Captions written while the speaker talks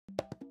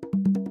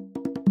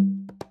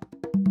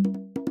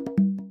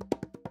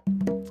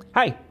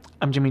Hi,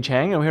 I'm Jimmy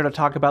Chang, and we're here to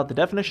talk about the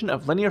definition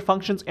of linear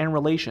functions and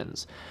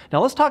relations.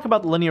 Now let's talk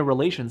about the linear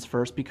relations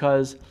first,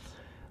 because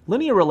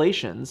linear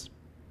relations,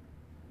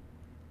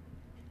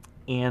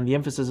 and the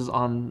emphasis is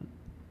on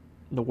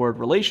the word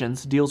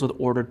relations, deals with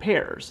ordered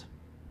pairs.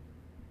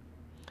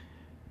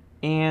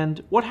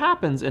 And what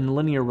happens in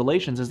linear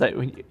relations is that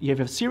you have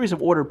a series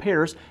of ordered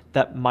pairs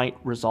that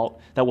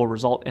will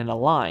result in a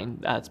line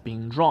that's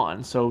being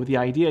drawn. So the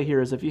idea here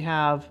is if you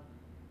have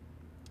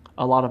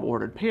a lot of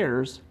ordered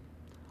pairs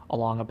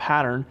along a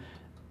pattern,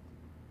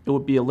 it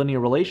would be a linear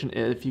relation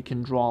if you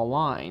can draw a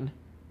line,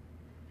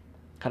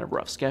 kind of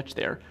rough sketch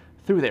there,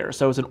 through there.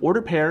 So it's an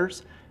ordered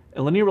pairs.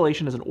 A linear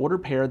relation is an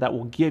ordered pair that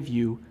will give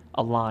you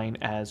a line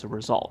as a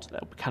result.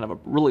 That kind of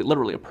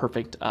literally a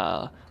perfect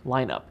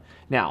lineup.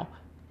 Now,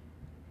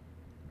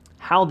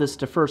 how this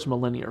differs from a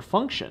linear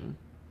function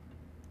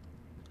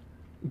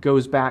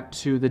goes back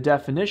to the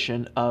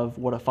definition of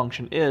what a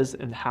function is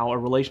and how a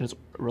relation is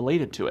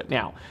related to it.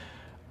 Now,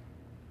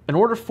 in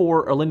order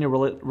for a linear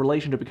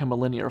relation to become a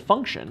linear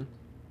function,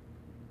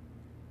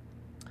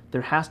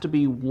 there has to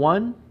be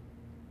one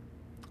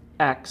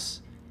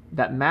x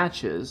that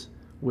matches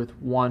with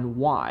one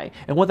y.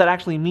 And what that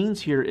actually means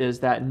here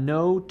is that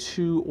no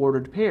two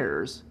ordered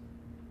pairs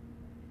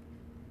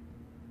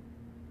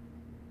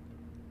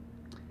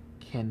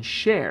can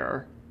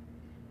share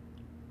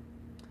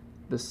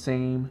the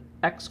same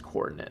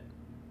x-coordinate.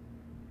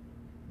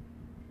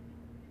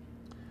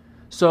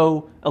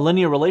 So a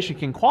linear relation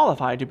can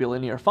qualify to be a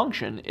linear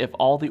function if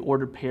all the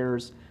ordered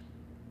pairs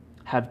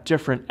have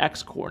different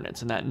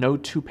x-coordinates and that no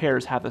two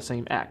pairs have the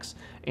same x.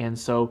 And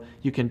so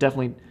you can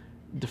definitely,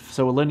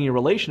 so a linear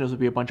relation would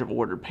be a bunch of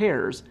ordered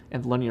pairs,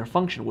 and the linear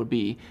function would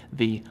be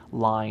the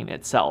line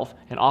itself.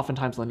 And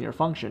oftentimes linear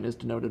function is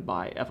denoted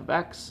by f of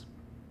x,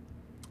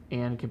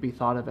 and can be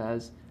thought of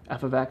as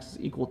f of x is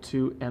equal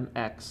to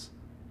mx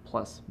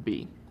plus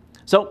b.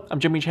 So I'm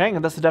Jimmy Chang,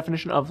 and that's the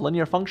definition of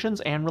linear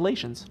functions and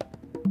relations.